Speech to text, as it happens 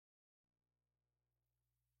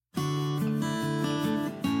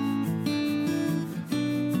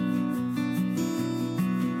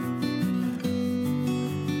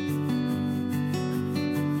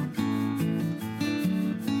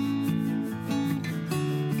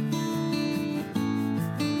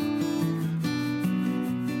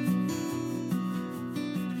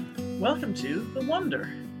Welcome to The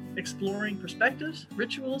Wonder, exploring perspectives,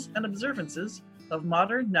 rituals, and observances of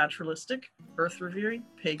modern, naturalistic, earth-revering,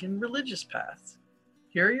 pagan religious paths.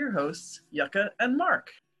 Here are your hosts, Yucca and Mark.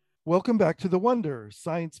 Welcome back to The Wonder,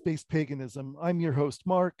 Science-Based Paganism. I'm your host,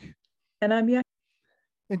 Mark. And I'm Yucca.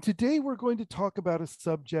 And today we're going to talk about a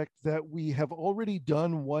subject that we have already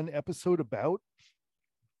done one episode about,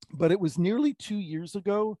 but it was nearly 2 years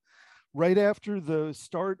ago, right after the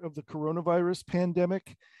start of the coronavirus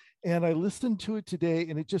pandemic. And I listened to it today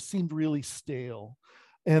and it just seemed really stale.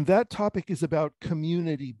 And that topic is about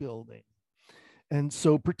community building. And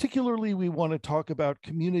so particularly we want to talk about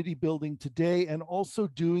community building today and also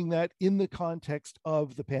doing that in the context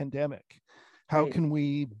of the pandemic. How can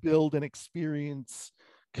we build and experience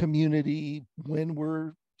community when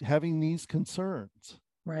we're having these concerns?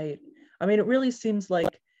 Right. I mean, it really seems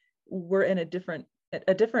like we're in a different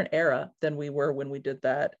era than we were when we did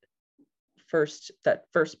that first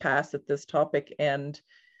pass at this topic. And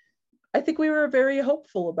I think we were very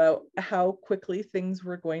hopeful about how quickly things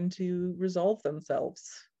were going to resolve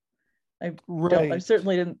themselves. I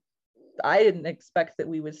didn't expect that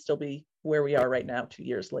we would still be where we are right now 2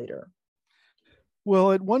 years later.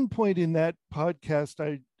 Well, at one point in that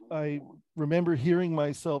podcast, I remember hearing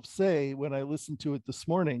myself say when I listened to it this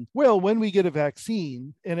morning, well, when we get a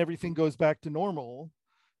vaccine and everything goes back to normal,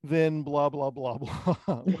 then blah, blah, blah,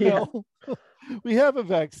 blah. Well, we have a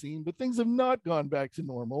vaccine, but things have not gone back to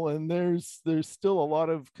normal. And there's still a lot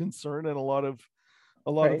of concern and a lot of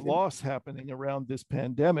loss happening around this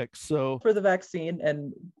pandemic. So for the vaccine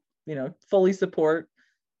and, fully support,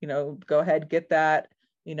 go ahead, get that.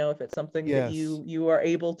 If it's something that you are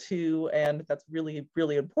able to, and that's really,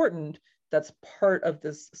 really important, that's part of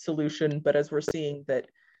this solution. But as we're seeing that,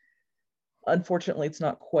 unfortunately, it's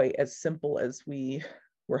not quite as simple as we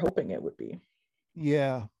were hoping it would be.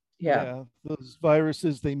 Yeah. Those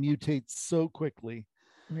viruses, they mutate so quickly.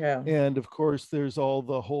 Yeah. And of course, there's all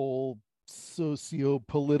the whole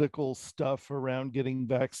socio-political stuff around getting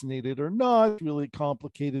vaccinated or not, really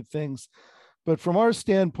complicated things. But from our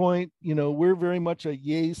standpoint, we're very much a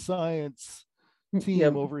yay science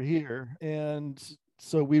team over here. And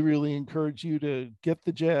so we really encourage you to get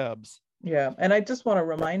the jabs. Yeah. And I just want to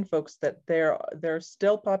remind folks that there are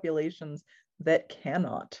still populations that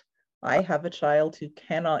cannot. I have a child who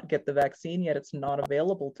cannot get the vaccine, yet it's not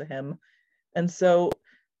available to him. And so,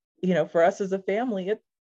 for us as a family,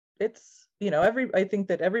 it's I think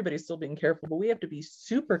that everybody's still being careful, but we have to be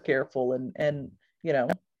super careful. And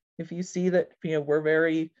if you see that, we're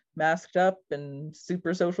very masked up and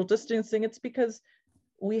super social distancing, it's because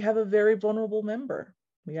we have a very vulnerable member.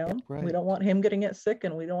 We don't want him getting it sick,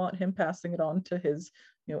 and we don't want him passing it on to his,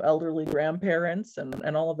 elderly grandparents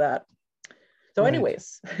and all of that. So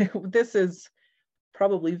anyways, this is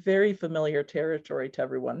probably very familiar territory to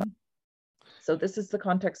everyone. So this is the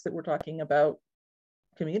context that we're talking about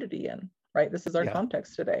community in, right? This is our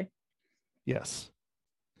context today. Yes,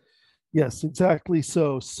 exactly.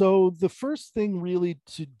 So the first thing really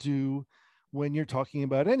to do when you're talking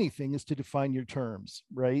about anything is to define your terms,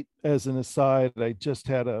 right? As an aside, I just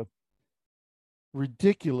had a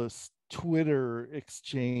ridiculous Twitter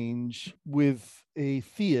exchange with a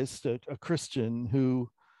theist, a Christian, who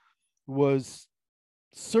was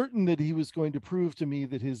certain that he was going to prove to me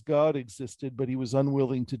that his God existed, but he was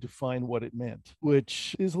unwilling to define what it meant,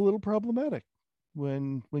 which is a little problematic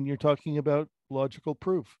when you're talking about logical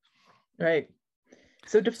proof. Right.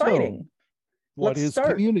 So defining. So, what is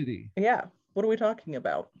community? Yeah. What are we talking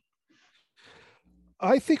about?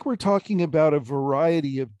 I think we're talking about a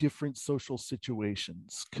variety of different social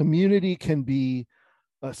situations. Community can be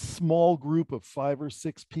a small group of 5 or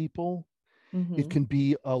 6 people. Mm-hmm. It can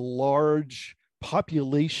be a large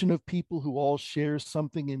population of people who all share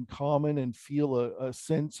something in common and feel a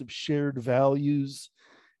sense of shared values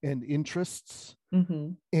and interests.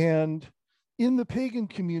 Mm-hmm. And in the pagan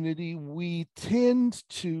community, we tend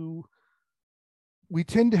to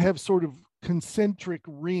have sort of concentric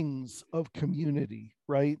rings of community,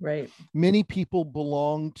 right? Right. Many people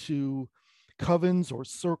belong to covens or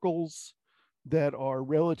circles that are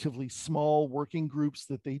relatively small working groups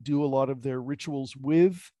that they do a lot of their rituals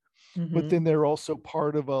with. Mm-hmm. But then they're also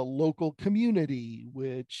part of a local community,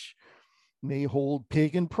 which may hold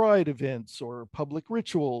pagan pride events or public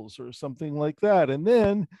rituals or something like that. And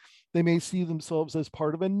then they may see themselves as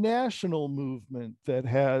part of a national movement that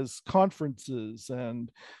has conferences and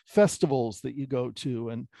festivals that you go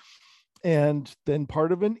to, and then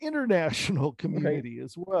part of an international community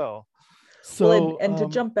as well. So, and to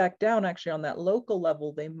jump back down, actually, on that local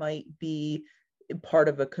level, they might be part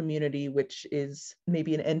of a community which is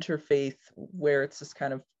maybe an interfaith, where it's this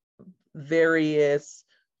kind of various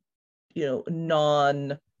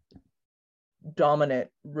non-dominant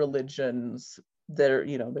religions that are,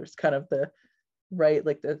 there's kind of the right,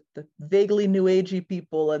 like the vaguely new agey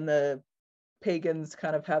people and the pagans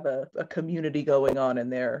kind of have a community going on in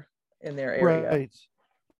their area.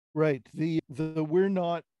 Right. The we're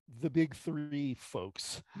not the big three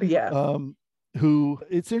folks. Yeah. Who,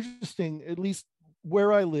 it's interesting, at least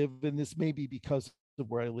where I live, and this may be because of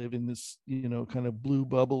where I live in this, kind of blue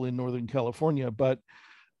bubble in Northern California, but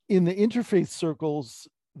in the interfaith circles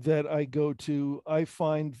that I go to, I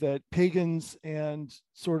find that pagans and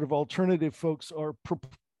sort of alternative folks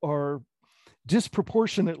are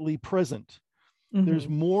disproportionately present. Mm-hmm. There's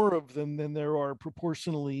more of them than there are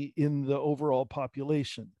proportionally in the overall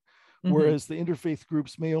population. Mm-hmm. Whereas the interfaith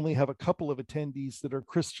groups may only have a couple of attendees that are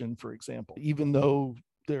Christian, for example, even though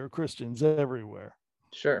there are Christians everywhere.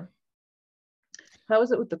 Sure. How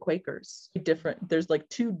is it with the Quakers? Different. There's like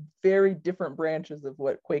two very different branches of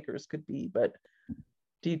what Quakers could be, but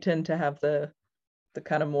do you tend to have the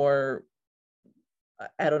kind of more,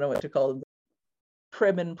 I don't know what to call them,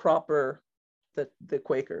 prim and proper, the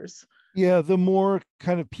Quakers? Yeah, the more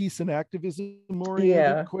kind of peace and activism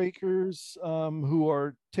oriented Quakers,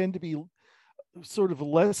 who tend to be sort of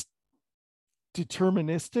less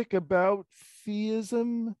deterministic about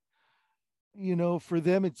theism. For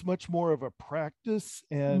them, it's much more of a practice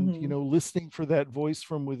and, mm-hmm. Listening for that voice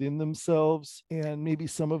from within themselves. And maybe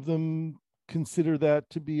some of them consider that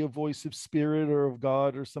to be a voice of spirit or of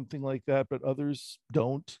God or something like that, but others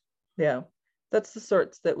don't. Yeah, that's the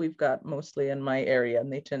sorts that we've got mostly in my area,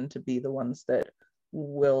 and they tend to be the ones that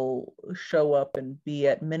will show up and be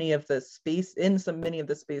at many of the spaces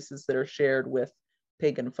that are shared with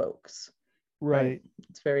pagan folks. Right.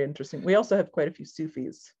 It's very interesting. We also have quite a few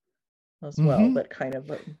Sufis as well, mm-hmm. but kind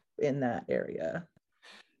of in that area.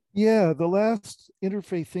 Yeah, the last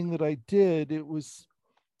interfaith thing that I did, it was,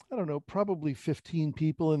 I don't know, probably 15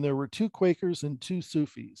 people, and there were 2 Quakers and 2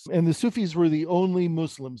 Sufis. And the Sufis were the only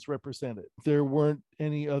Muslims represented. There weren't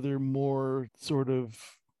any other more sort of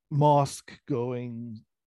mosque-going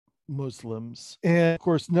Muslims. And of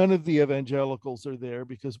course, none of the evangelicals are there,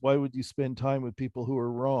 because why would you spend time with people who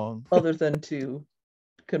are wrong? Other than to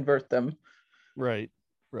convert them. Right.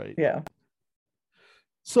 Yeah.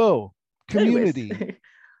 So, community.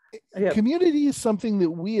 Yep. Community is something that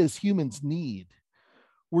we as humans need.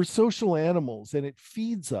 We're social animals, and it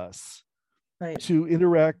feeds us to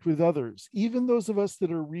interact with others. Even those of us that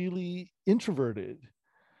are really introverted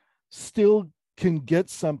still can get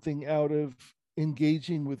something out of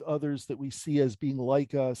engaging with others that we see as being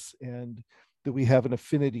like us and that we have an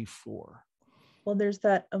affinity for. Well, there's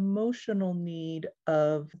that emotional need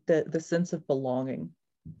of the sense of belonging,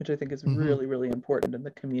 which I think is mm-hmm. really, really important in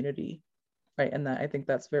the community, right? And that I think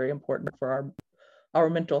that's very important for our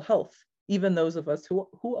mental health. Even those of us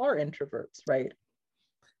who are introverts, right?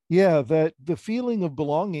 Yeah, that the feeling of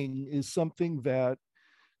belonging is something that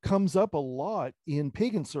comes up a lot in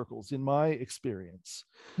pagan circles, in my experience.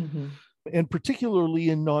 Mm-hmm. And particularly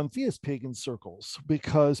in non-theist pagan circles,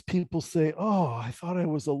 because people say, oh, I thought I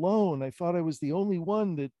was alone. I thought I was the only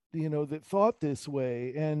one that, that thought this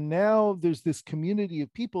way. And now there's this community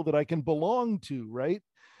of people that I can belong to, right?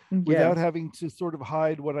 Yeah. Without having to sort of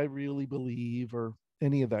hide what I really believe or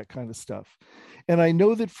any of that kind of stuff. And I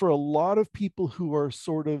know that for a lot of people who are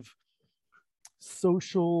sort of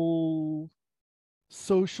socially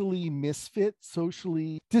misfit,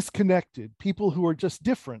 socially disconnected, people who are just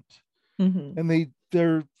different, mm-hmm. and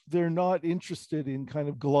they're not interested in kind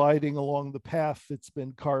of gliding along the path that's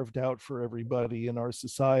been carved out for everybody in our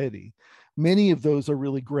society. Many of those are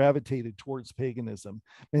really gravitated towards paganism.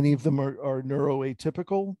 Many of them are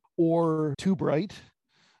neuroatypical or too bright.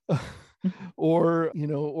 or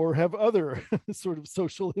have other sort of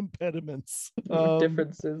social impediments,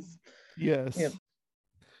 differences. Yes. Yep.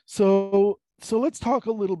 So let's talk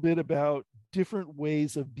a little bit about different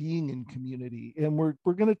ways of being in community, and we're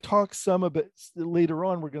going to talk some about later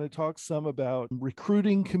on. We're going to talk some about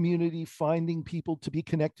recruiting community, finding people to be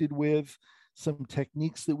connected with, some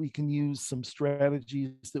techniques that we can use, some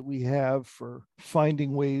strategies that we have for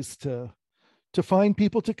finding ways to find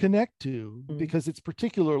people to connect to, because it's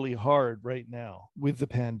particularly hard right now with the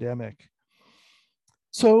pandemic.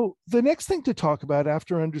 So the next thing to talk about,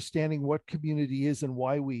 after understanding what community is and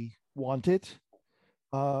why we want it,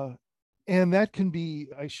 and that can be,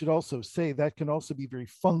 I should also say, that can also be very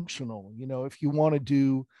functional. If you want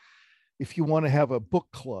to have a book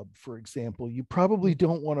club, for example, you probably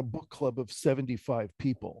don't want a book club of 75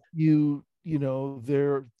 people.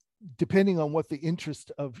 They're, depending on what the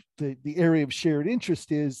interest of the area of shared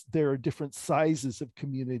interest is, there are different sizes of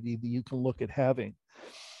community that you can look at having.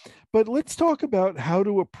 But let's talk about how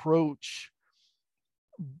to approach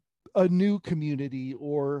a new community,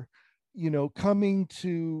 or, coming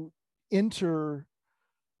to enter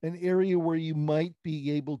an area where you might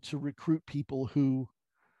be able to recruit people who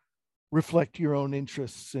reflect your own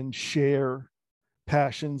interests and share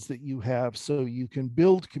passions that you have, so you can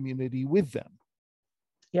build community with them.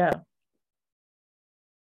 Yeah.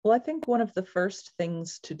 Well, I think one of the first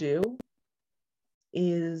things to do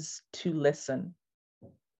is to listen,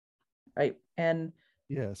 right? And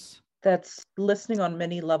yes, that's listening on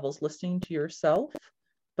many levels, listening to yourself,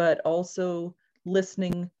 but also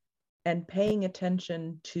listening and paying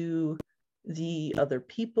attention to the other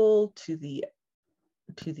people, to the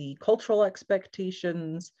cultural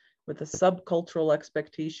expectations, with the subcultural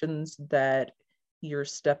expectations that you're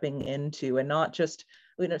stepping into, and not just,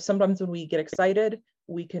 sometimes when we get excited,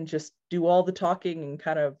 we can just do all the talking and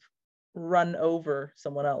kind of run over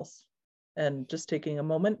someone else, and just taking a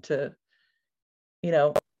moment to,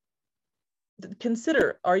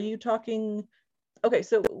 consider, are you talking, okay,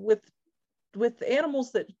 so with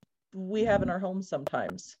animals that we have in our homes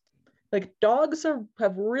sometimes, like dogs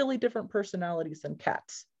have really different personalities than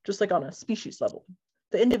cats, just like on a species level.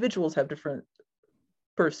 The individuals have different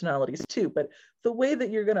personalities too, but the way that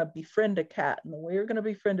you're going to befriend a cat and the way you're going to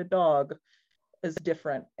befriend a dog is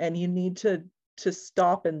different, and you need to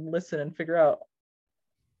stop and listen and figure out,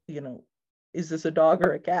 is this a dog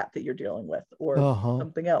or a cat that you're dealing with, or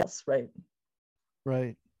something else, right?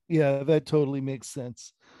 Right. Yeah, that totally makes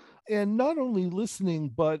sense. And not only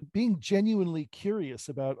listening, but being genuinely curious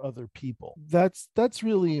about other people. That's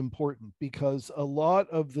really important, because a lot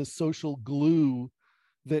of the social glue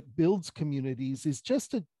that builds communities is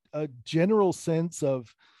just a general sense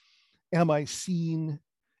of, am I seen?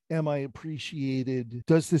 Am I appreciated?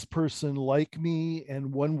 Does this person like me?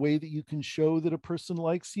 And one way that you can show that a person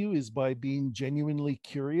likes you is by being genuinely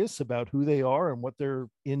curious about who they are and what they're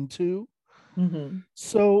into. Mm-hmm.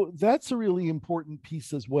 So that's a really important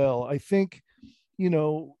piece as well. I think,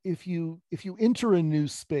 if you enter a new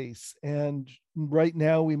space, and right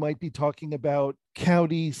now we might be talking about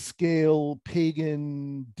county scale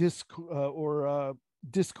pagan Discord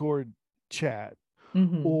chat,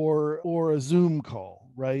 Mm-hmm. or a Zoom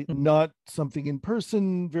call, right? Mm-hmm. Not something in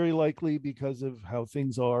person, very likely, because of how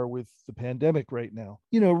things are with the pandemic right now.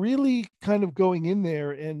 Really kind of going in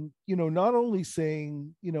there and, not only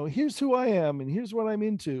saying, here's who I am and here's what I'm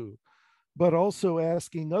into, but also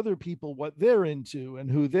asking other people what they're into and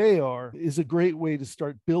who they are, is a great way to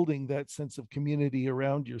start building that sense of community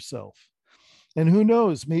around yourself. And who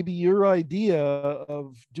knows, maybe your idea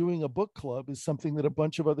of doing a book club is something that a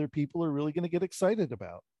bunch of other people are really going to get excited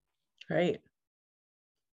about. Right.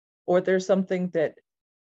 Or there's something that,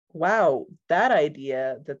 wow, that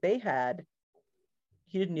idea that they had,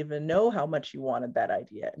 you didn't even know how much you wanted that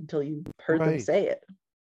idea until you heard them say it.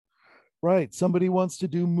 Right. Somebody wants to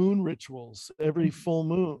do moon rituals every full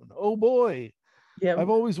moon. Oh boy. Yeah. I've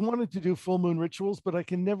always wanted to do full moon rituals, but I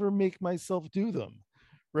can never make myself do them.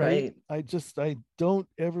 Right. I don't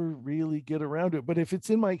ever really get around to it. But if it's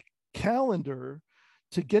in my calendar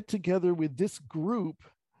to get together with this group,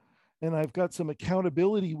 and I've got some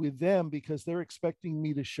accountability with them because they're expecting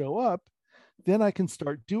me to show up, then I can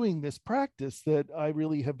start doing this practice that I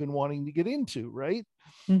really have been wanting to get into, right?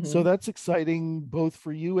 Mm-hmm. So that's exciting both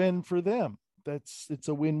for you and for them. It's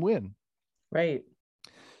a win-win. Right.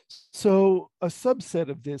 So a subset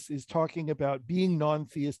of this is talking about being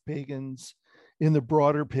non-theist pagans in the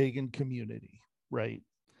broader pagan community, right?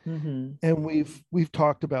 Mm-hmm. And we've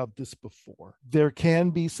talked about this before. There can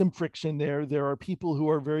be some friction there. There are people who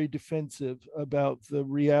are very defensive about the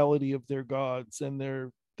reality of their gods, and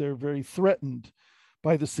they're very threatened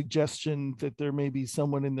by the suggestion that there may be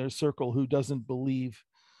someone in their circle who doesn't believe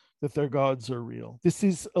that their gods are real. This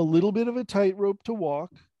is a little bit of a tightrope to walk,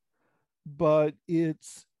 but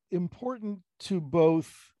it's important to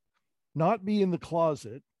both not be in the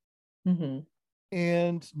closet, mm-hmm.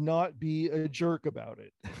 and not be a jerk about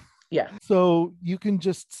it. Yeah. So you can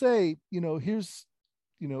just say, here's,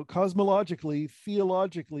 cosmologically,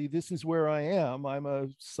 theologically, this is where I am. I'm a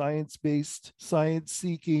science-based,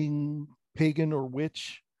 science-seeking pagan or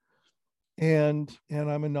witch, and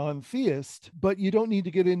I'm a non-theist. But you don't need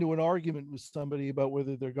to get into an argument with somebody about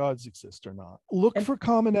whether their gods exist or not. Look for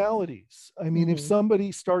commonalities. I mean, mm-hmm. if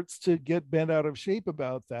somebody starts to get bent out of shape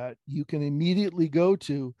about that, you can immediately go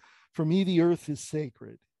to, for me, the earth is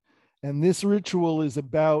sacred, and this ritual is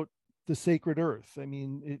about the sacred earth. I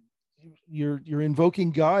mean, you're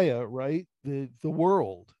invoking Gaia, right? The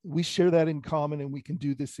world. We share that in common, and we can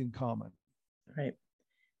do this in common. Right.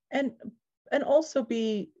 And also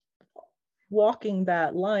be walking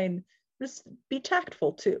that line, just be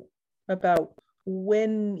tactful too. about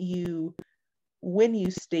when you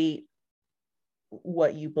state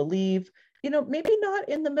what you believe, maybe not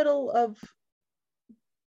in the middle of,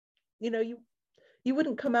 you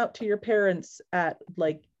wouldn't come out to your parents at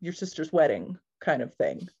like your sister's wedding kind of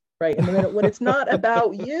thing, right? In the minute when it's not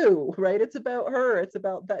about you, right? It's about her. It's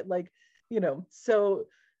about that, like, so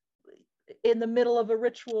in the middle of a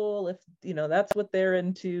ritual, if that's what they're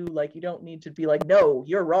into, like, you don't need to be like, no,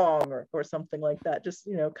 you're wrong, or something like that. Just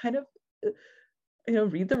kind of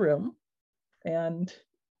read the room, and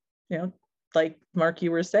like Mark,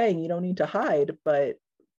 you were saying, you don't need to hide, but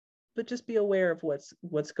just be aware of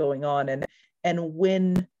what's going on, and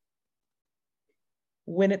when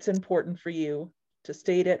it's important for you to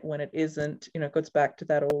state it, when it isn't. It goes back to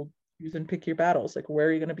that old use and pick your battles. Like, where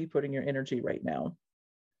are you going to be putting your energy right now?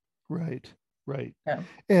 Right. Yeah.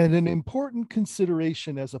 And an important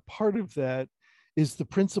consideration as a part of that is the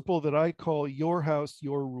principle that I call your house,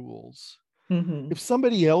 your rules. Mm-hmm. If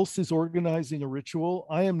somebody else is organizing a ritual,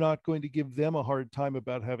 I am not going to give them a hard time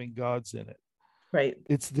about having gods in it. Right.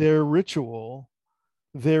 It's their ritual,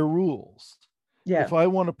 their rules. Yeah. If I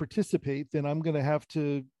want to participate, then I'm going to have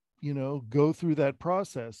to, go through that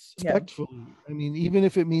process respectfully. Yeah. I mean, even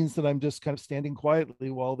if it means that I'm just kind of standing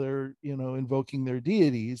quietly while they're, invoking their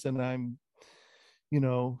deities, and I'm,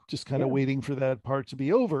 just kind of waiting for that part to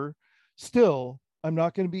be over, still, I'm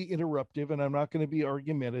not going to be interruptive, and I'm not going to be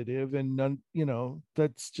argumentative, and none,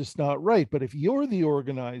 that's just not right. But if you're the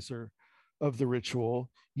organizer of the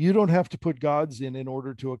ritual, you don't have to put gods in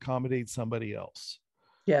order to accommodate somebody else.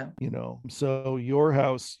 Yeah. So your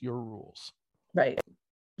house, your rules. Right.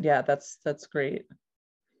 Yeah, that's great.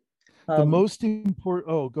 The most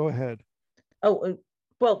important, go ahead.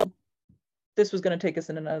 Well, this was going to take us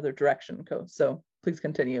in another direction, so please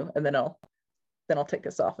continue, and then I'll take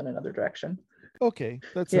us off in another direction. Okay,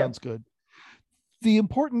 that sounds good. The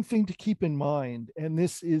important thing to keep in mind, and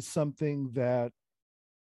this is something that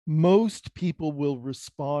most people will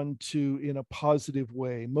respond to in a positive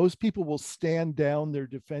way. Most people will stand down their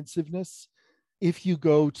defensiveness if you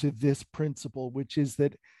go to this principle, which is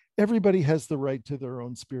that everybody has the right to their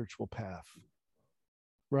own spiritual path,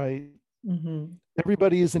 right? Mm-hmm.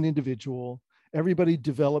 Everybody is an individual. Everybody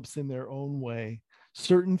develops in their own way.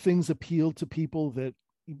 Certain things appeal to people that,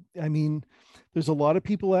 there's a lot of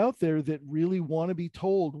people out there that really want to be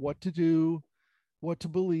told what to do, what to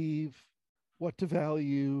believe, what to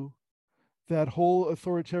value. That whole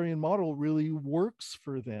authoritarian model really works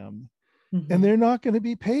for them. Mm-hmm. And they're not going to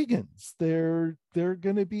be pagans. They're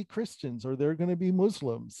going to be Christians, or they're going to be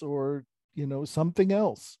Muslims, or, something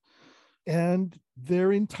else. And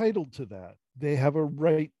they're entitled to that. They have a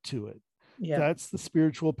right to it. Yeah. That's the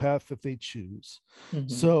spiritual path that they choose. Mm-hmm.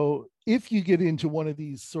 So if you get into one of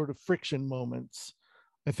these sort of friction moments,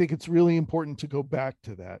 I think it's really important to go back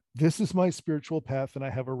to that. This is my spiritual path, and I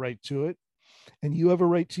have a right to it. And you have a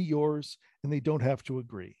right to yours, and they don't have to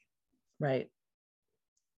agree. Right.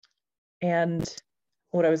 And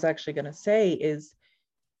what I was actually going to say is,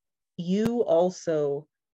 you also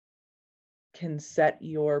can set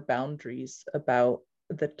your boundaries about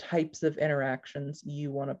the types of interactions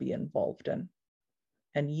you want to be involved in.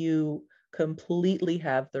 And you completely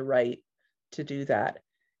have the right to do that,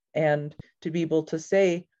 and to be able to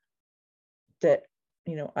say that,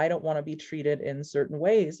 I don't want to be treated in certain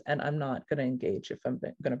ways, and I'm not going to engage if I'm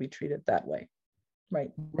going to be treated that way.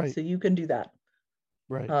 Right. So you can do that.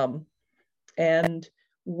 Right. And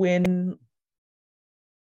when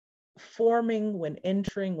forming, when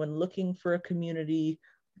entering, when looking for a community,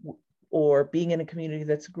 or being in a community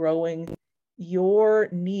that's growing, your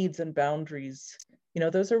needs and boundaries,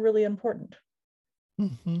 those are really important.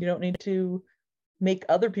 Mm-hmm. You don't need to make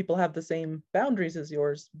other people have the same boundaries as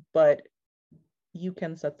yours, but you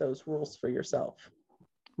can set those rules for yourself.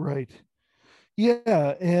 Right.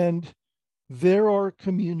 Yeah. And there are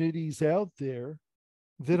communities out there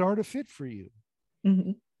that aren't a fit for you.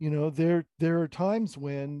 Mm-hmm. There are times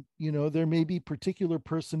when, there may be particular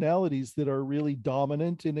personalities that are really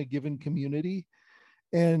dominant in a given community,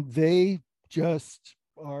 and they just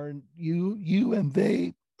are you and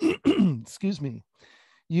they, excuse me,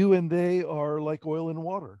 you and they are like oil and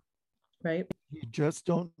water. Right. You just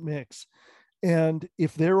don't mix. And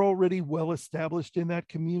if they're already well established in that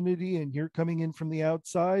community and you're coming in from the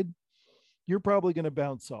outside, you're probably going to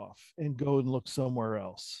bounce off and go and look somewhere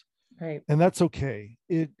else. Right. And that's okay.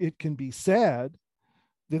 It can be sad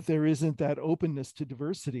that there isn't that openness to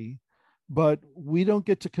diversity, but we don't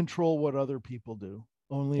get to control what other people do,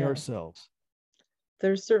 only ourselves.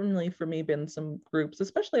 There's certainly, for me, been some groups,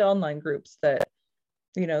 especially online groups, that,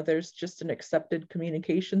 there's just an accepted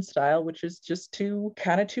communication style, which is just too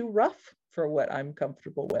rough for what I'm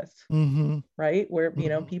comfortable with. Mm-hmm. Right? Where, you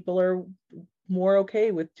know, people are more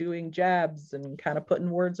okay with doing jabs and kind of putting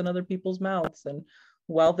words in other people's mouths. And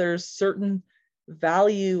while there's certain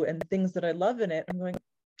value and things that I love in it, I'm going,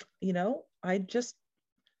 you know, I just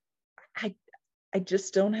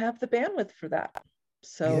don't have the bandwidth for that.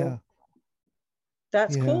 So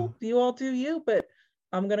that's cool. You all do you, but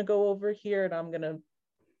I'm gonna go over here and I'm gonna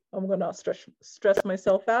stress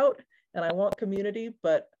myself out, and I want community,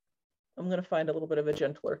 but I'm gonna find a little bit of a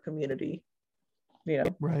gentler community, you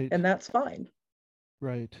know, right. And that's fine.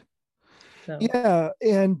 Right. So. Yeah.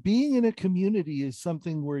 And being in a community is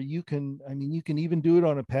something where you can even do it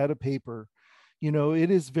on a pad of paper. You know, it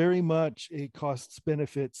is very much a costs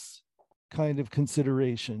benefits kind of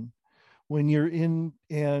consideration when you're in.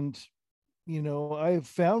 And, you know, I've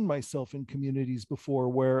found myself in communities before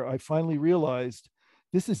where I finally realized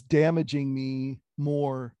this is damaging me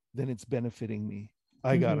more than it's benefiting me.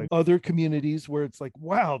 I got other communities where it's like,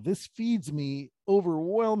 wow, this feeds me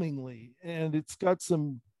overwhelmingly. And it's got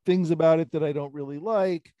some things about it that I don't really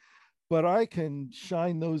like, but I can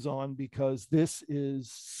shine those on because this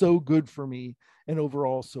is so good for me and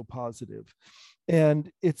overall so positive.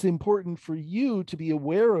 And it's important for you to be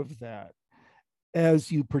aware of that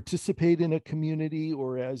as you participate in a community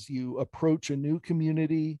or as you approach a new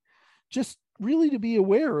community, just really to be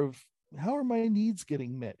aware of, how are my needs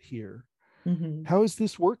getting met here? How is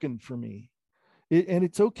this working for me? And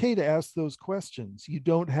it's okay to ask those questions. You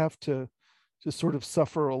don't have to just sort of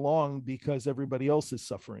suffer along because everybody else is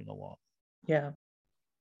suffering along. Yeah.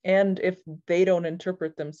 And if they don't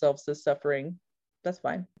interpret themselves as suffering, that's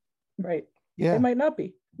fine. Right. Yeah. They might not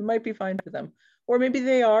be. It might be fine for them. Or maybe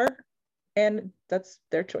they are, and that's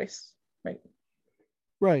their choice. Right.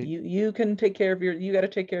 Right. You can take care of you got to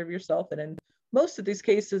take care of yourself. And in most of these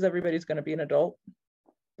cases, everybody's going to be an adult.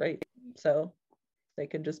 Right. So they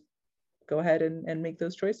can just go ahead and make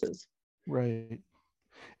those choices. Right.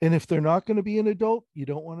 And if they're not going to be an adult, you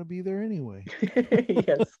don't want to be there anyway.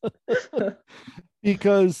 Yes.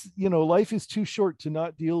 Because, you know, life is too short to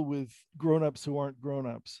not deal with grown-ups who aren't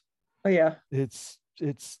grown-ups. Oh, yeah. It's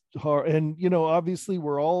hard. And, you know, obviously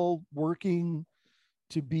we're all working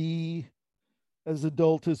to be as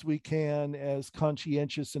adult as we can, as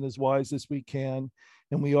conscientious and as wise as we can.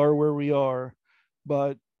 And we are where we are.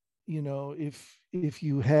 But, you know, if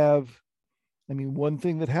you have, I mean, one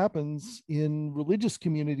thing that happens in religious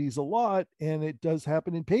communities a lot, and it does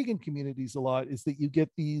happen in pagan communities a lot, is that you get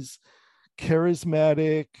these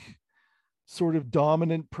charismatic, sort of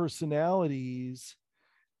dominant personalities,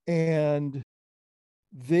 and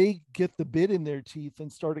they get the bit in their teeth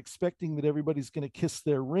and start expecting that everybody's going to kiss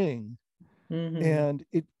their ring. And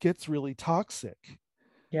it gets really toxic.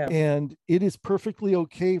 Yeah. And it is perfectly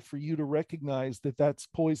okay for you to recognize that that's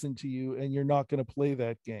poison to you and you're not going to play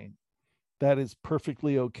that game. That is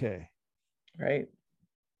perfectly okay. Right.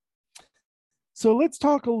 So let's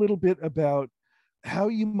talk a little bit about how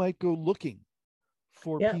you might go looking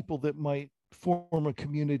for people that might form a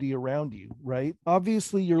community around you, right?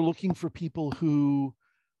 Obviously, you're looking for people who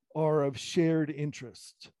are of shared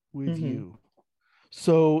interest with you.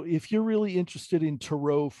 So if you're really interested in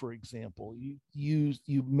tarot, for example, you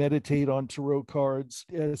meditate on tarot cards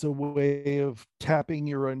as a way of tapping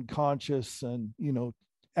your unconscious and, you know,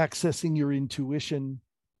 accessing your intuition,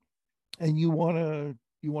 and you want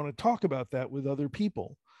to talk about that with other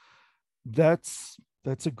people. That's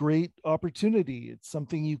a great opportunity. It's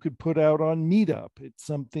something you could put out on Meetup. It's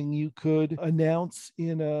something you could announce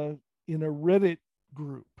in a Reddit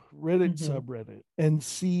group, Reddit subreddit, and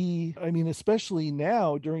see. I mean, especially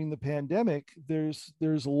now during the pandemic, there's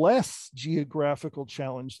less geographical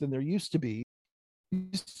challenge than there used to be.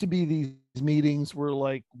 Used to be these meetings were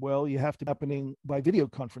like, well, you have to be happening by video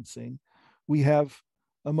conferencing. We have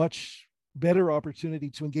a much better opportunity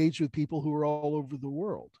to engage with people who are all over the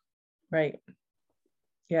world. Right.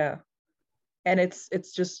 Yeah. And it's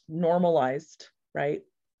just normalized, right?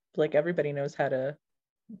 Like everybody knows how to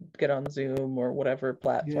get on Zoom or whatever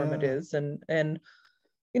platform it is. And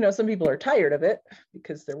you know, some people are tired of it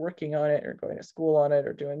because they're working on it or going to school on it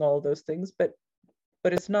or doing all of those things, but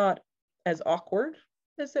it's not as awkward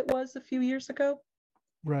as it was a few years ago.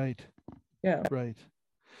 Right. Yeah. Right.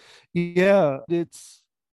 Yeah.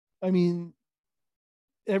 I mean,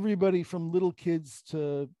 everybody from little kids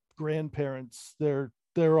to grandparents, they're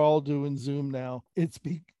all doing Zoom now. It's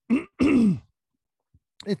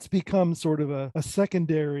become sort of a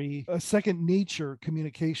second nature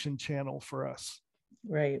communication channel for us.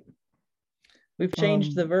 Right. We've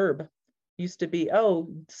changed the verb. Used to be,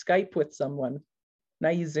 Skype with someone. Now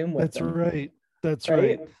you Zoom with them. Right. That's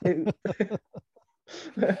right. Sure,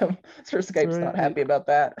 Skype's not happy about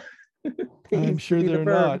that. They I'm used to sure be the they're verb.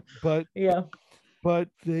 not, but Yeah.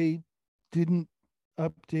 they didn't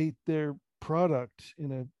update their product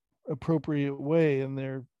in a appropriate way, and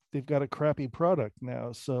they've got a crappy product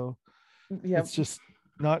now. So Yeah. it's just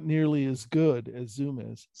not nearly as good as Zoom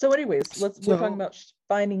is. So anyways, we're talking So about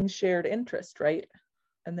finding shared interest, right?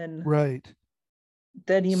 And right.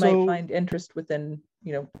 then you might So find interest within,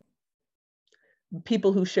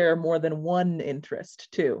 people who share more than one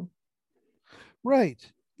interest too.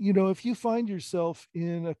 right. If you find yourself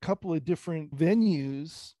in a couple of different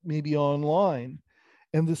venues, maybe online,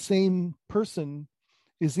 and the same person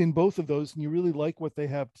is in both of those and you really like what they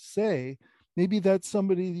have to say, maybe that's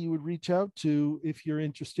somebody that you would reach out to if you're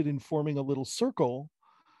interested in forming a little circle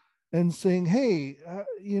and saying, hey,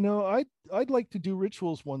 I'd like to do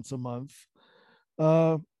rituals once a month.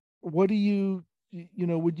 uh, what do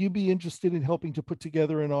would you be interested in helping to put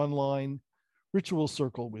together an online ritual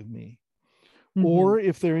circle with me? Mm-hmm. Or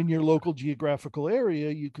if they're in your local geographical area,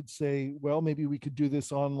 you could say, well, maybe we could do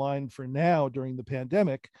this online for now during the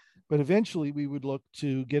pandemic, but eventually we would look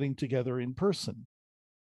to getting together in person.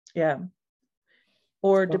 Yeah.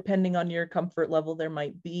 Or So, depending on your comfort level,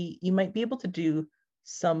 you might be able to do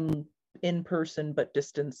some in person but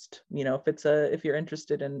distanced, if you're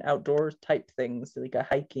interested in outdoor type things like a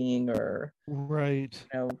hiking or right,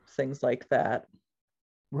 things like that,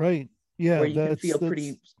 right. where Yeah, you can feel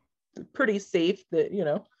that's pretty safe that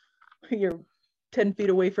you're 10 feet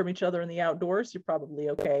away from each other in the outdoors, you're probably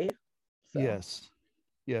okay. So yes,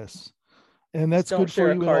 yes. And just that's don't good for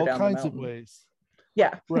share a you in car all down the kinds of mountain. ways.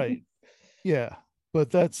 Yeah. Right. Yeah.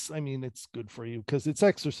 But it's good for you because it's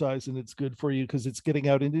exercise, and it's good for you because it's getting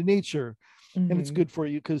out into nature, and it's Mm-hmm. good for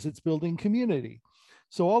you because it's building community.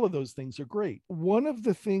 So all of those things are great. One of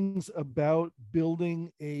the things about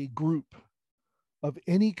building a group of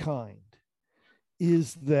any kind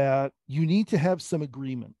is that you need to have some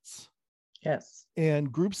agreements. Yes. And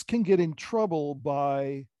groups can get in trouble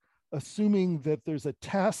by assuming that there's a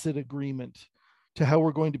tacit agreement to how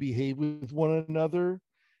we're going to behave with one another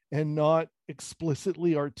and not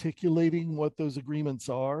explicitly articulating what those agreements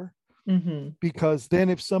are. Mm-hmm. Because then,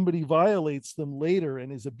 if somebody violates them later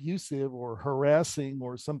and is abusive or harassing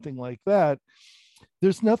or something like that,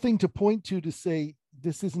 there's nothing to point to say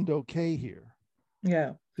this isn't okay here.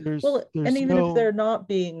 Yeah. There's Well, and there's even if no they're not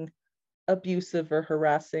being abusive or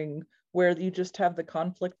harassing, where you just have the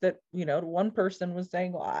conflict that one person was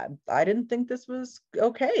saying, well, I didn't think this was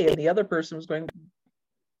okay, and the other person was going,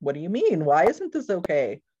 what do you mean, why isn't this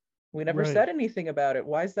okay? We never right, said anything about it,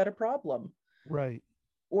 why is that a problem? right,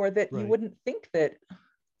 Or that you right. wouldn't think that,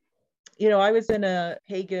 I was in a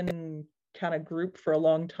pagan kind of group for a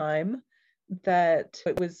long time, that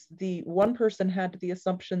it was the one person had the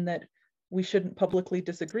assumption that we shouldn't publicly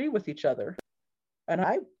disagree with each other, and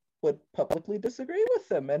I would publicly disagree with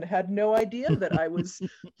them and had no idea that I was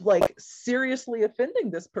like seriously offending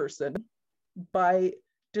this person by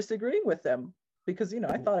disagreeing with them, because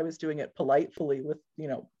I thought I was doing it politely with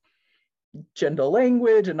gentle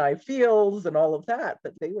language and I feels and all of that,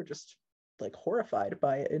 but they were just like horrified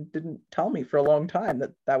by it and didn't tell me for a long time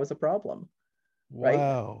that that was a problem. Right.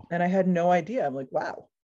 Wow. And I had no idea. I'm like, wow,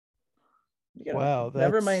 Wow.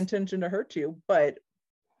 never my That's intention to hurt you, but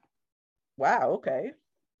wow, okay.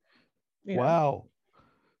 you know wow.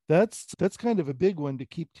 That's kind of a big one to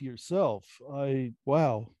keep to yourself.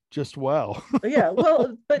 Wow. Just wow. yeah,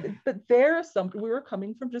 well, but there's something, we were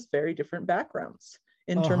coming from just very different backgrounds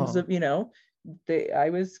in terms Uh-huh.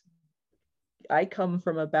 of I come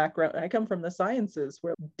from a background, I come from the sciences,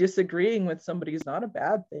 where disagreeing with somebody is not a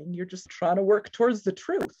bad thing, you're just trying to work towards the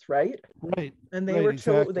truth, right? Right. And Right, they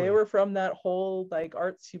exactly. were from that whole like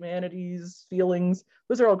arts, humanities, feelings,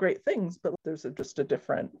 those are all great things, but there's just a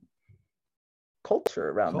different culture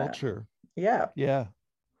around that. Culture. Yeah. Yeah.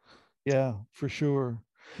 Yeah, for sure.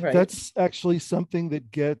 Right. That's actually something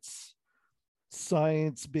that gets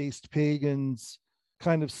science-based pagans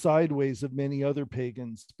kind of sideways of many other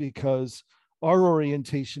pagans, because our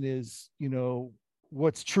orientation is,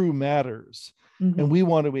 what's true matters, and Mm-hmm. we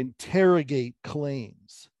want to interrogate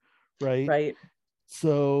claims, right? Right.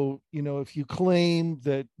 So, if you claim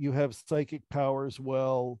that you have psychic powers,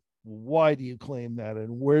 well, why do you claim that,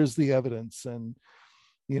 and where's the evidence, and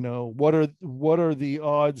what are the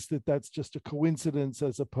odds that that's just a coincidence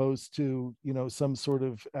as opposed to some sort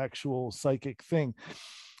of actual psychic thing?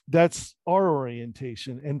 That's our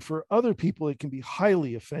orientation, and for other people it can be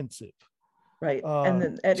highly offensive Right.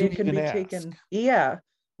 And to it can even be ask. taken. Yeah.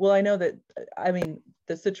 Well, I know that, I mean,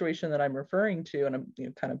 the situation that I'm referring to, and I'm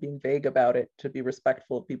kind of being vague about it to be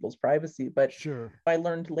respectful of people's privacy, but Sure. I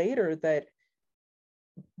learned later that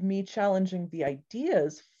me challenging the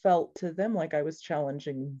ideas felt to them like I was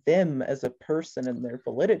challenging them as a person and their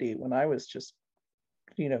validity, when I was just,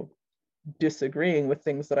 disagreeing with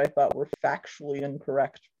things that I thought were factually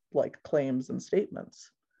incorrect, like claims and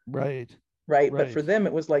statements. Right. Right. But for them,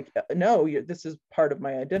 it was like, no, this is part of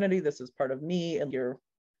my identity. This is part of me. And you're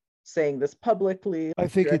saying this publicly. I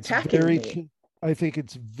think you're it's attacking me. I think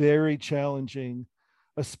it's very challenging,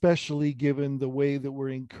 especially given the way that we're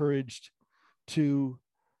encouraged to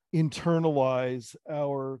internalize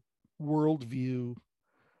our worldview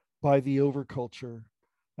by the overculture.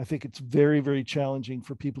 I think it's very, very challenging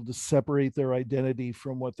for people to separate their identity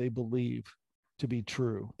from what they believe to be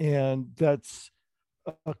true. And that's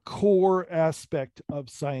a core aspect of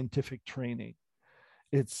scientific training.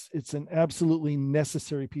 It's an absolutely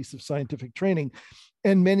necessary piece of scientific training.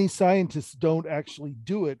 And many scientists don't actually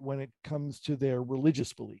do it when it comes to their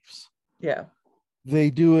religious beliefs. Yeah. They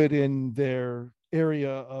do it in their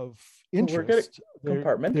area of interest, their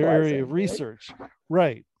area of research.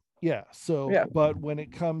 Right. Yeah. So, yeah. But when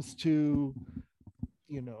it comes to,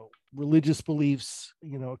 religious beliefs,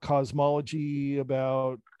 cosmology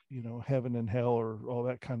about, heaven and hell or all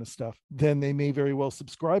that kind of stuff, then they may very well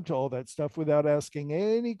subscribe to all that stuff without asking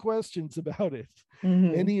any questions about it,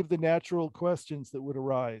 any of the natural questions that would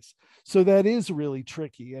arise. So that is really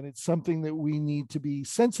tricky. And it's something that we need to be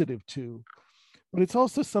sensitive to, but it's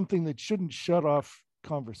also something that shouldn't shut off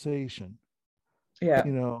conversation. Yeah.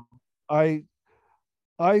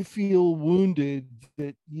 I feel wounded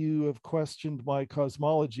that you have questioned my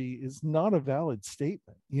cosmology is not a valid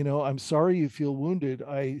statement. I'm sorry you feel wounded.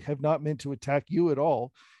 I have not meant to attack you at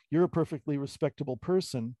all. You're a perfectly respectable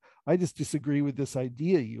person. I just disagree with this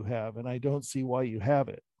idea you have, and I don't see why you have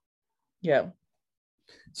it. Yeah.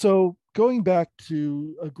 So going back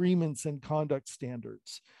to agreements and conduct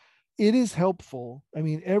standards, it is helpful. I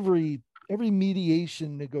mean, every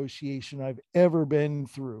mediation negotiation I've ever been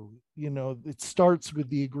through, it starts with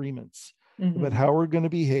the agreements about how we're going to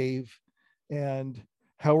behave and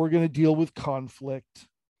how we're going to deal with conflict.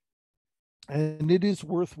 And it is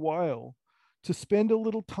worthwhile to spend a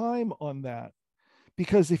little time on that,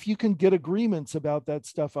 because if you can get agreements about that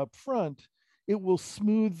stuff up front, it will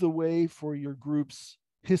smooth the way for your group's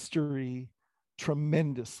history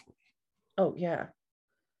tremendously. Oh, yeah.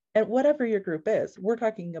 And whatever your group is, we're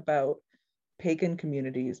talking about pagan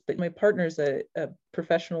communities, but my partner's a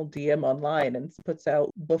professional DM online and puts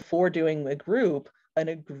out, before doing the group, an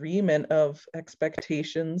agreement of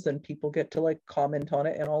expectations, and people get to comment on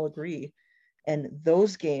it and all agree. And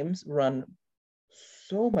those games run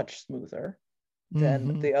so much smoother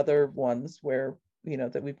than the other ones where,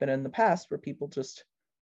 that we've been in the past, where people just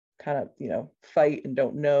kind of, fight and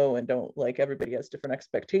don't know and don't, everybody has different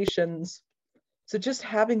expectations. So just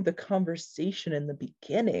having the conversation in the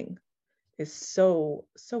beginning is so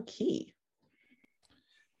key.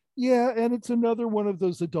 Yeah, and it's another one of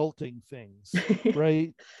those adulting things,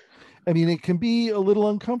 right? I mean, it can be a little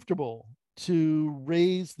uncomfortable to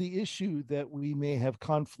raise the issue that we may have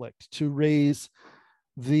conflict, to raise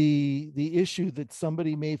the issue that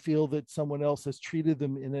somebody may feel that someone else has treated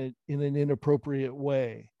them in an inappropriate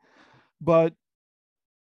way. But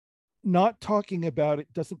not talking about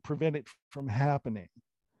it doesn't prevent it from happening.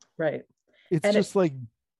 Right. It's just like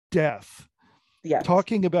death. Yeah.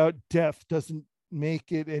 Talking about death doesn't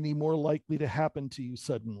make it any more likely to happen to you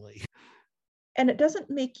suddenly. And it doesn't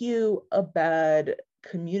make you a bad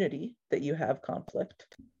community that you have conflict.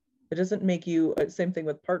 It doesn't make you, same thing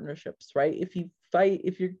with partnerships, right? If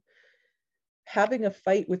you're having a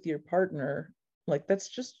fight with your partner, that's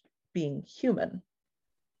just being human,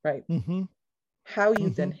 right? How you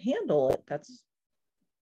then handle it,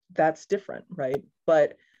 that's different, right?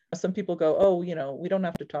 But some people go, oh, we don't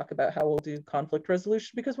have to talk about how we'll do conflict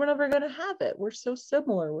resolution because we're never going to have it. We're so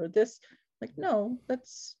similar. We're this. No,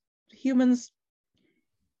 that's humans.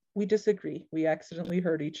 We disagree. We accidentally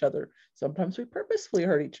hurt each other. Sometimes we purposefully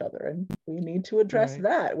hurt each other, and we need to address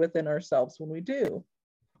that within ourselves when we do.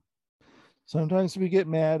 Sometimes we get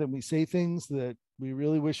mad and we say things that we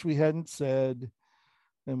really wish we hadn't said,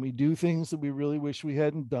 and we do things that we really wish we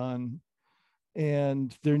hadn't done.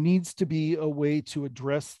 And there needs to be a way to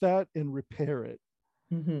address that and repair it.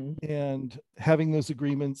 And having those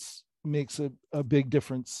agreements makes a big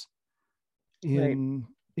difference in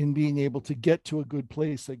being able to get to a good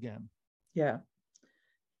place again. Yeah.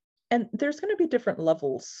 And there's going to be different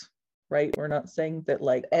levels, right? We're not saying that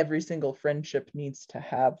every single friendship needs to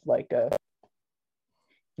have a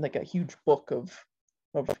huge book of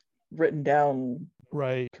written down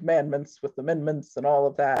commandments with amendments and all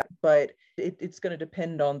of that, but it's going to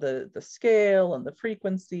depend on the scale and the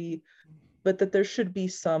frequency, but that there should be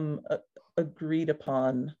some agreed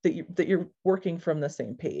upon, that you're working from the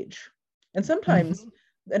same page. And sometimes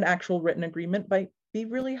an actual written agreement might be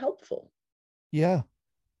really helpful. Yeah.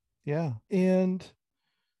 Yeah. And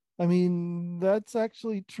I mean, that's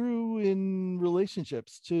actually true in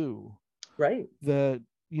relationships too. Right. That,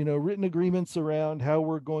 written agreements around how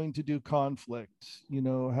we're going to do conflict,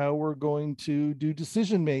 how we're going to do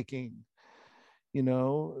decision making.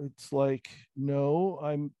 It's like,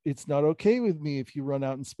 no, it's not okay with me if you run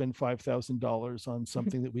out and spend $5,000 on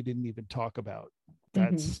something that we didn't even talk about.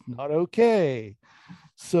 That's not okay.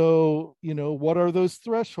 So, what are those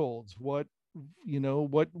thresholds? What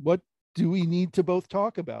do we need to both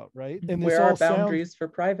talk about, right? And where are boundaries for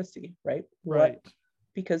privacy, right? Right.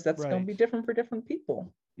 Because that's going to be different for different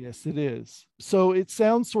people. Yes, it is. So it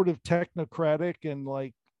sounds sort of technocratic and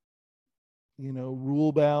like,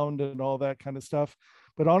 rule bound and all that kind of stuff.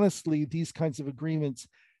 But honestly, these kinds of agreements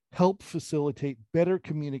help facilitate better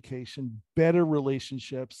communication, better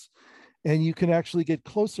relationships, and you can actually get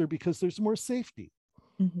closer because there's more safety.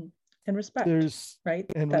 And respect. Right.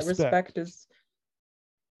 And that respect is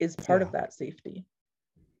part of that safety.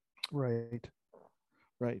 Right.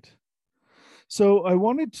 So I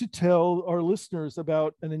wanted to tell our listeners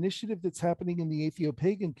about an initiative that's happening in the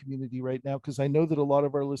Atheopagan community right now, because I know that a lot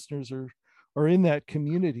of our listeners are in that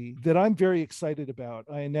community, that I'm very excited about.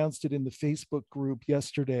 I announced it in the Facebook group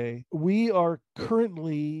yesterday. We are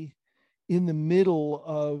currently in the middle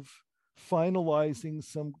of finalizing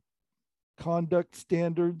some conduct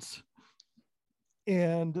standards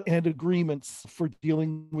and agreements for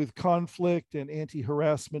dealing with conflict and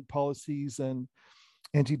anti-harassment policies and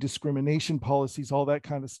anti-discrimination policies, all that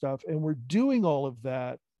kind of stuff. And we're doing all of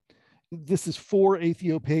that. This is for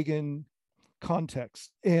Atheopagan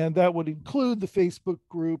context. And that would include the Facebook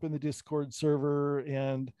group and the Discord server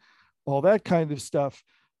and all that kind of stuff.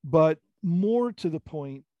 But more to the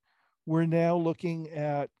point, we're now looking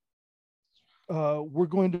at, we're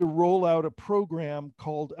going to roll out a program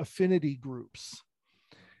called affinity groups.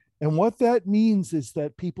 And what that means is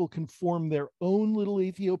that people can form their own little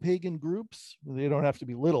Atheopagan groups. They don't have to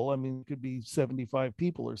be little. I mean, it could be 75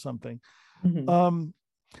 people or something,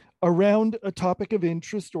 around a topic of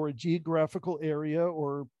interest or a geographical area,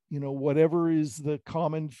 or, whatever is the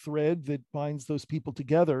common thread that binds those people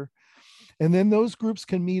together. And then those groups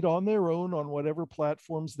can meet on their own on whatever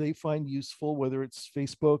platforms they find useful, whether it's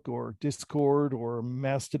Facebook or Discord or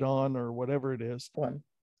Mastodon or whatever it is.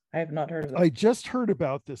 I have not heard of it. I just heard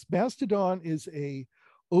about this. Mastodon is a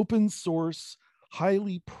open source,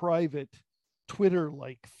 highly private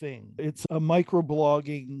Twitter-like thing. It's a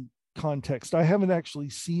microblogging context. I haven't actually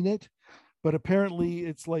seen it, but apparently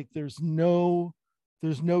it's like there's no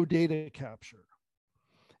data capture.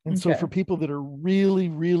 And so for people that are really,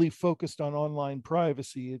 really focused on online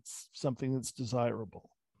privacy, it's something that's desirable.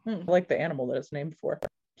 I like the animal that it's named for.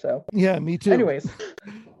 So yeah, me too. Anyways.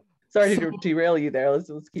 Sorry to derail you there.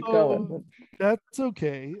 Let's keep going. That's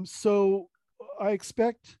okay. So I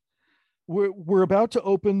expect we're about to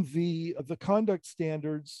open the conduct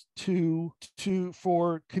standards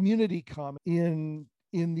for community comment in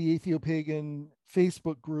the Atheopagan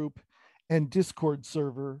Facebook group and Discord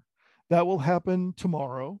server. That will happen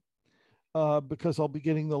tomorrow, because I'll be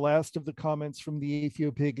getting the last of the comments from the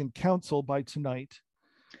Atheopagan Council by tonight.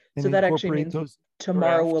 So that actually means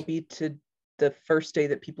tomorrow will be the first day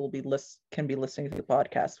that people can be listening to the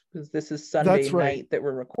podcast, because this is Sunday night that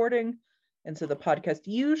we're recording. And so the podcast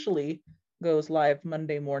usually goes live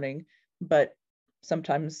Monday morning, but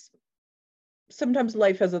sometimes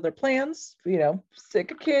life has other plans,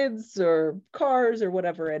 sick kids or cars or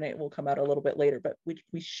whatever, and it will come out a little bit later, but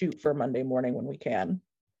we shoot for Monday morning when we can.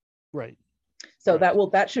 Right. So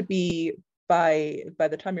that should be by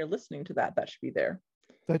the time you're listening to that should be there.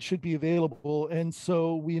 That should be available. And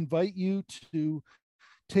so we invite you to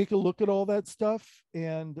take a look at all that stuff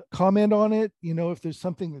and comment on it. If there's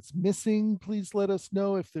something that's missing, please let us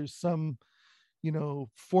know. If there's some,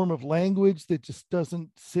 form of language that just doesn't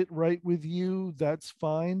sit right with you, that's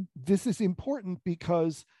fine. This is important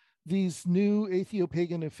because these new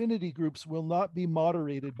Atheopagan affinity groups will not be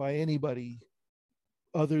moderated by anybody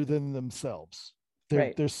other than themselves.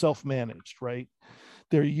 They're self-managed, right?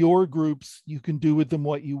 They're your groups. You can do with them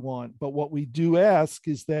what you want. But what we do ask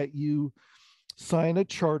is that you sign a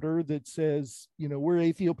charter that says, we're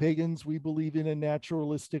Atheopagans. We believe in a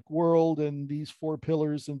naturalistic world and these 4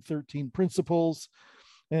 pillars and 13 principles.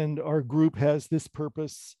 And our group has this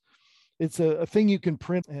purpose. It's a thing you can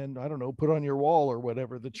print and, I don't know, put on your wall or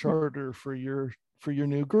whatever, the charter for your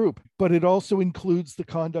new group. But it also includes the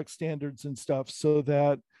conduct standards and stuff, so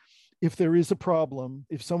that if there is a problem,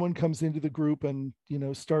 if someone comes into the group and,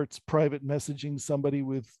 starts private messaging somebody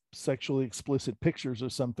with sexually explicit pictures or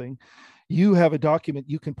something, you have a document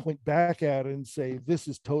you can point back at and say, this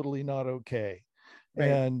is totally not okay. Right.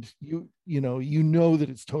 And you know that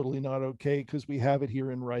it's totally not okay because we have it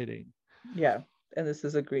here in writing. Yeah. And this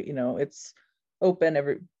is it's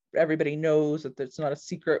open. Everybody knows that it's not a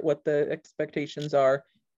secret what the expectations are.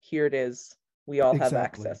 Here it is. We all have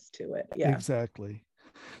access to it. Yeah. Exactly.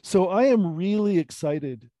 So I am really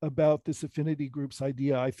excited about this affinity groups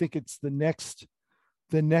idea. I think it's the next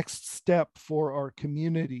step for our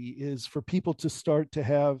community is for people to start to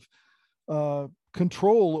have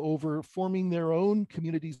control over forming their own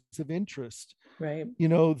communities of interest. Right.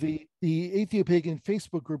 The Atheopagan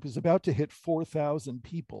Facebook group is about to hit 4,000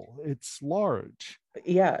 people. It's large.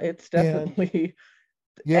 Yeah, it's definitely.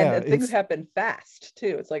 And things happen fast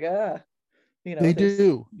too. It's like they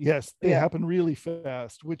do. Yes, they happen really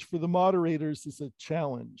fast, which for the moderators is a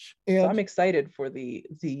challenge. And so I'm excited for the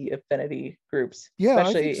affinity groups. Yeah,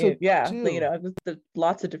 especially I think so too.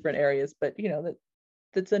 Lots of different areas, but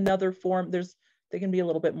that's another form. They can be a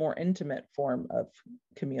little bit more intimate form of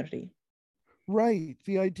community. Right.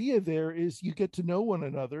 The idea there is you get to know one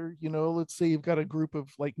another. Let's say you've got a group of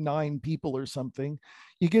like 9 people or something.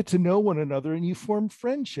 You get to know one another and you form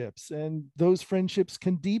friendships, and those friendships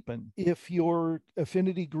can deepen. If your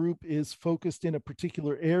affinity group is focused in a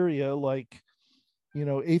particular area, like,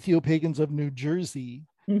 Atheopagans of New Jersey,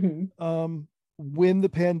 when the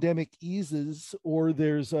pandemic eases or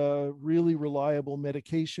there's a really reliable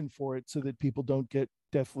medication for it so that people don't get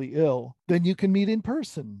deathly ill, then you can meet in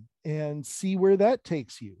person and see where that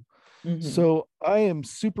takes you. So I am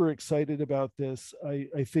super excited about this.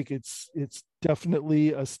 I think it's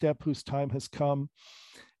definitely a step whose time has come.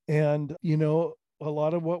 And, a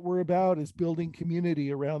lot of what we're about is building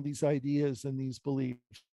community around these ideas and these beliefs.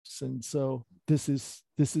 And so this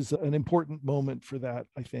is an important moment for that,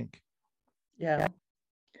 I think. Yeah.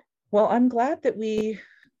 Well, I'm glad that we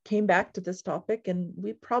came back to this topic, and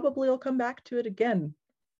we probably will come back to it again,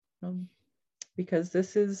 because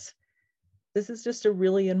this is just a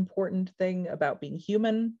really important thing about being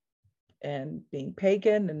human and being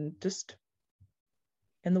pagan and just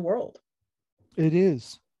in the world. It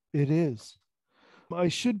is. I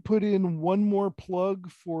should put in one more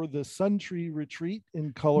plug for the Sun Tree Retreat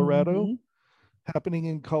in Colorado, happening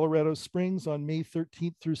in Colorado Springs on May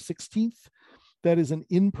 13th through 16th. That is an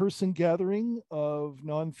in-person gathering of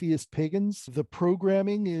non-theist pagans. The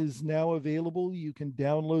programming is now available. You can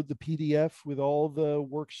download the PDF with all the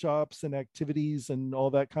workshops and activities and all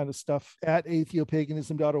that kind of stuff at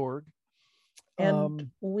atheopaganism.org. And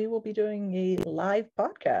we will be doing a live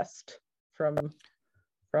podcast from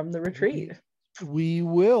the retreat. We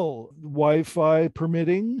will, Wi-Fi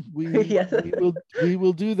permitting. We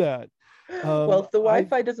will do that. Well, if the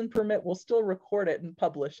Wi-Fi doesn't permit, we'll still record it and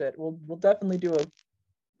publish it. We'll definitely do a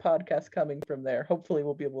podcast coming from there. Hopefully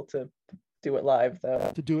we'll be able to do it live, though.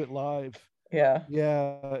 To do it live. Yeah.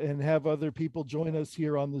 And have other people join us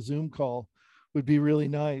here on the Zoom call would be really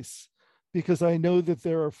nice, because I know that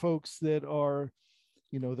there are folks that are,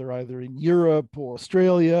 they're either in Europe or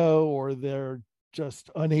Australia, or they're just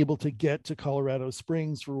unable to get to Colorado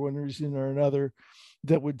Springs for one reason or another,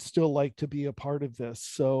 that would still like to be a part of this.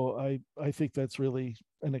 So I think that's really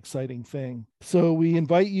an exciting thing. So we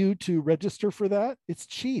invite you to register for that. It's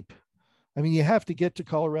cheap. I mean, you have to get to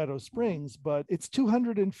Colorado Springs, but it's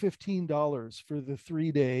 $215 for the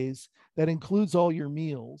 3 days. That includes all your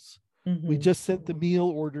meals. We just sent the meal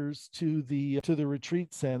orders to the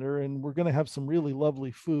retreat center, and we're going to have some really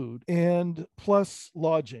lovely food, and plus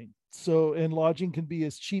lodging. So, and lodging can be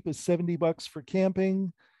as cheap as $70 for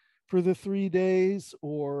camping for the 3 days,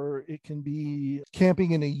 or it can be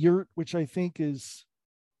camping in a yurt, which I think is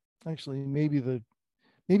actually maybe the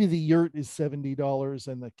yurt is $70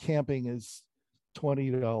 and the camping is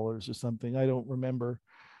 $20 or something. I don't remember.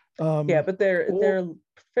 But they're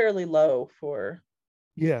fairly low for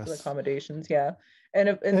the accommodations. Yeah,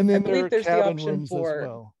 and then I believe there's the option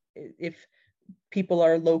for if people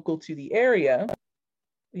are local to the area,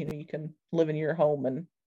 you can live in your home and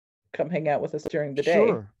come hang out with us during the day.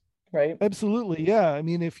 Sure. Right. Absolutely. Yeah. I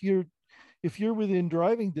mean, if you're within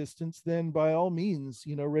driving distance, then by all means,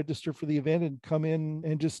 register for the event and come in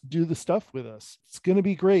and just do the stuff with us. It's going to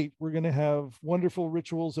be great. We're going to have wonderful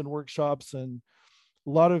rituals and workshops and a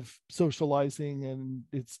lot of socializing, and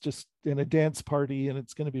it's just in a dance party, and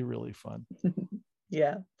it's going to be really fun.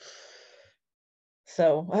 Yeah.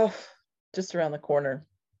 So, just around the corner.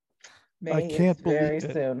 May I can't believe very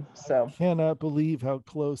soon. So I cannot believe how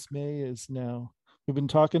close May is now. We've been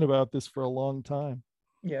talking about this for a long time.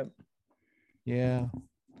 Yep. Yeah.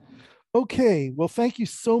 Okay, well, thank you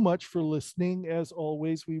so much for listening. As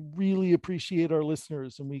always, we really appreciate our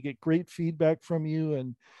listeners, and we get great feedback from you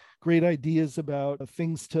and great ideas about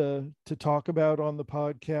things to talk about on the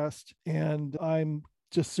podcast. And I'm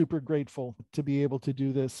just super grateful to be able to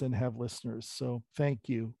do this and have listeners. So thank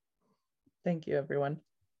you. Thank you, everyone.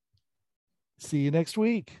 See you next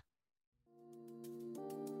week.